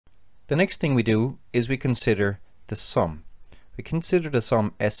The next thing we do is we consider the sum. We consider the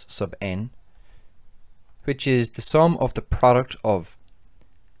sum S sub n, which is the sum of the product of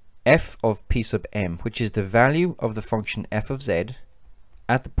f of p sub m, which is the value of the function f of z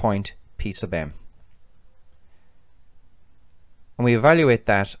at the point p sub m. And we evaluate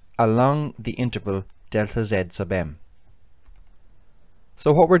that along the interval delta z sub m.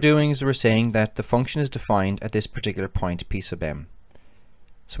 So what we're doing is we're saying that the function is defined at this particular point p sub m.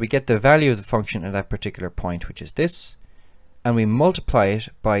 So we get the value of the function at that particular point, which is this, and we multiply it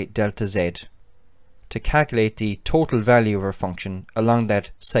by delta z to calculate the total value of our function along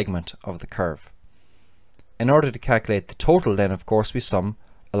that segment of the curve. In order to calculate the total, then of course we sum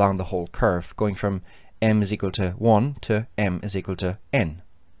along the whole curve, going from m is equal to 1 to m is equal to n.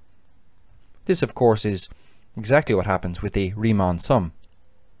 This of course is exactly what happens with the Riemann sum.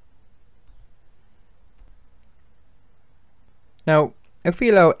 Now if we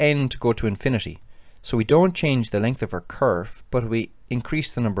allow n to go to infinity, so we don't change the length of our curve, but we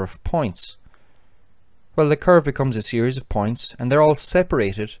increase the number of points, well, the curve becomes a series of points, and they're all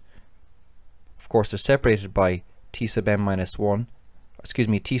separated. Of course, they're separated by t sub m minus 1,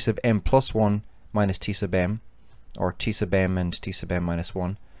 t sub m plus 1 minus t sub m, or t sub m and t sub m minus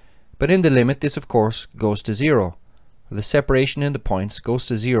 1. But in the limit, this of course goes to 0. The separation in the points goes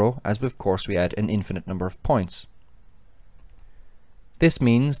to 0 as of course we add an infinite number of points. This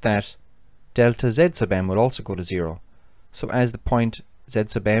means that delta z sub m will also go to 0. So as the point z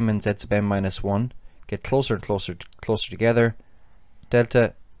sub m and z sub m minus 1 get closer and closer together,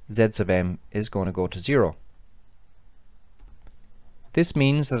 delta z sub m is going to go to 0. This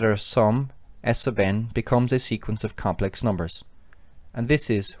means that our sum s sub n becomes a sequence of complex numbers, and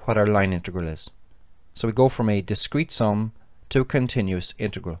this is what our line integral is. So we go from a discrete sum to a continuous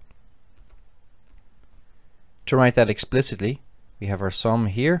integral. To write that explicitly, we have our sum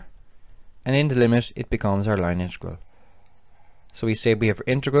here, and in the limit it becomes our line integral. So we say we have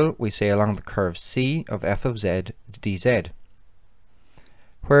our integral, we say along the curve c of f of z dz.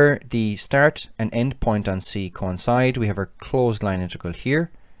 Where the start and end point on c coincide, we have our closed line integral here,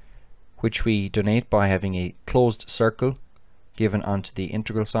 which we denote by having a closed circle given onto the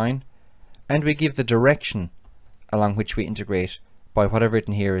integral sign, and we give the direction along which we integrate by whatever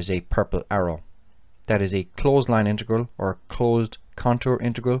written here is a purple arrow. That is a closed line integral, or a closed contour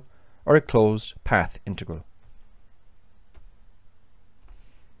integral, or a closed path integral.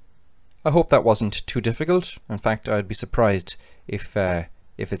 I hope that wasn't too difficult. In fact, I'd be surprised if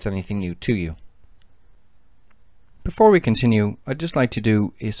it's anything new to you. Before we continue, I'd just like to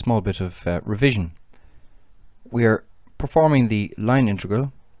do a small bit of revision. We are performing the line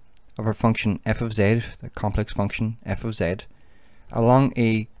integral of our function f of z, the complex function f of z, along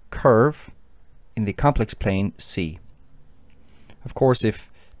a curve in the complex plane C. Of course, if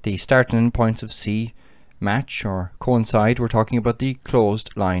the start and end points of C match or coincide, we're talking about the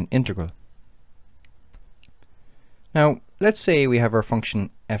closed line integral. Now, let's say we have our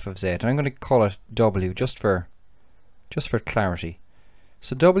function f of z, and I'm going to call it w just for clarity.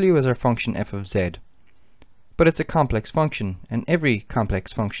 So w is our function f of z, but it's a complex function, and every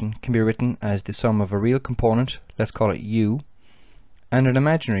complex function can be written as the sum of a real component, let's call it u, and an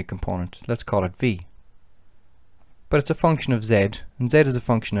imaginary component, let's call it v. But it's a function of z, and z is a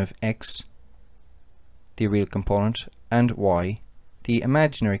function of x, the real component, and y, the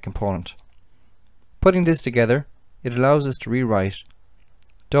imaginary component. Putting this together, it allows us to rewrite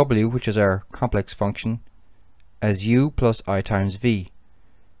w, which is our complex function, as u plus I times v,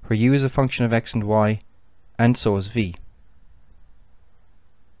 where u is a function of x and y, and so is v.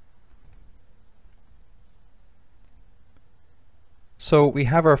 So we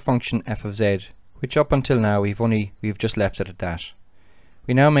have our function f of z, which up until now we've just left it at that.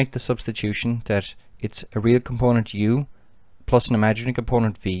 We now make the substitution that it's a real component u plus an imaginary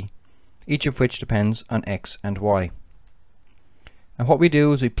component v, each of which depends on x and y. And what we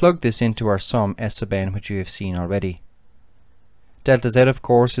do is we plug this into our sum s sub n, which we have seen already. Delta z, of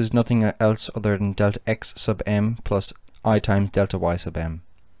course, is nothing else other than delta x sub m plus I times delta y sub m.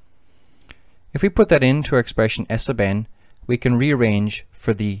 If we put that into our expression s sub n, we can rearrange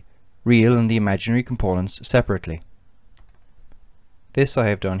for the real and the imaginary components separately. This I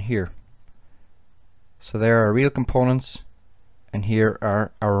have done here. So there are our real components, and here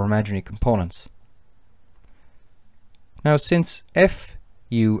are our imaginary components. Now, since f,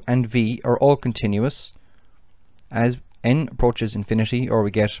 u and v are all continuous, as n approaches infinity, or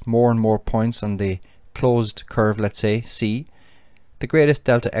we get more and more points on the closed curve, let's say C, the greatest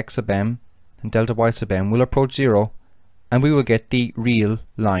delta x sub m and delta y sub m will approach 0, and we will get the real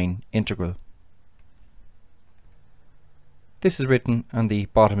line integral. This is written on the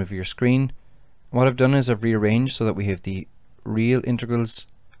bottom of your screen. What I've done is I've rearranged so that we have the real integrals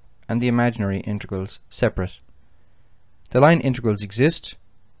and the imaginary integrals separate. The line integrals exist,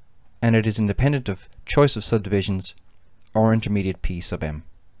 and it is independent of choice of subdivisions or intermediate P sub m.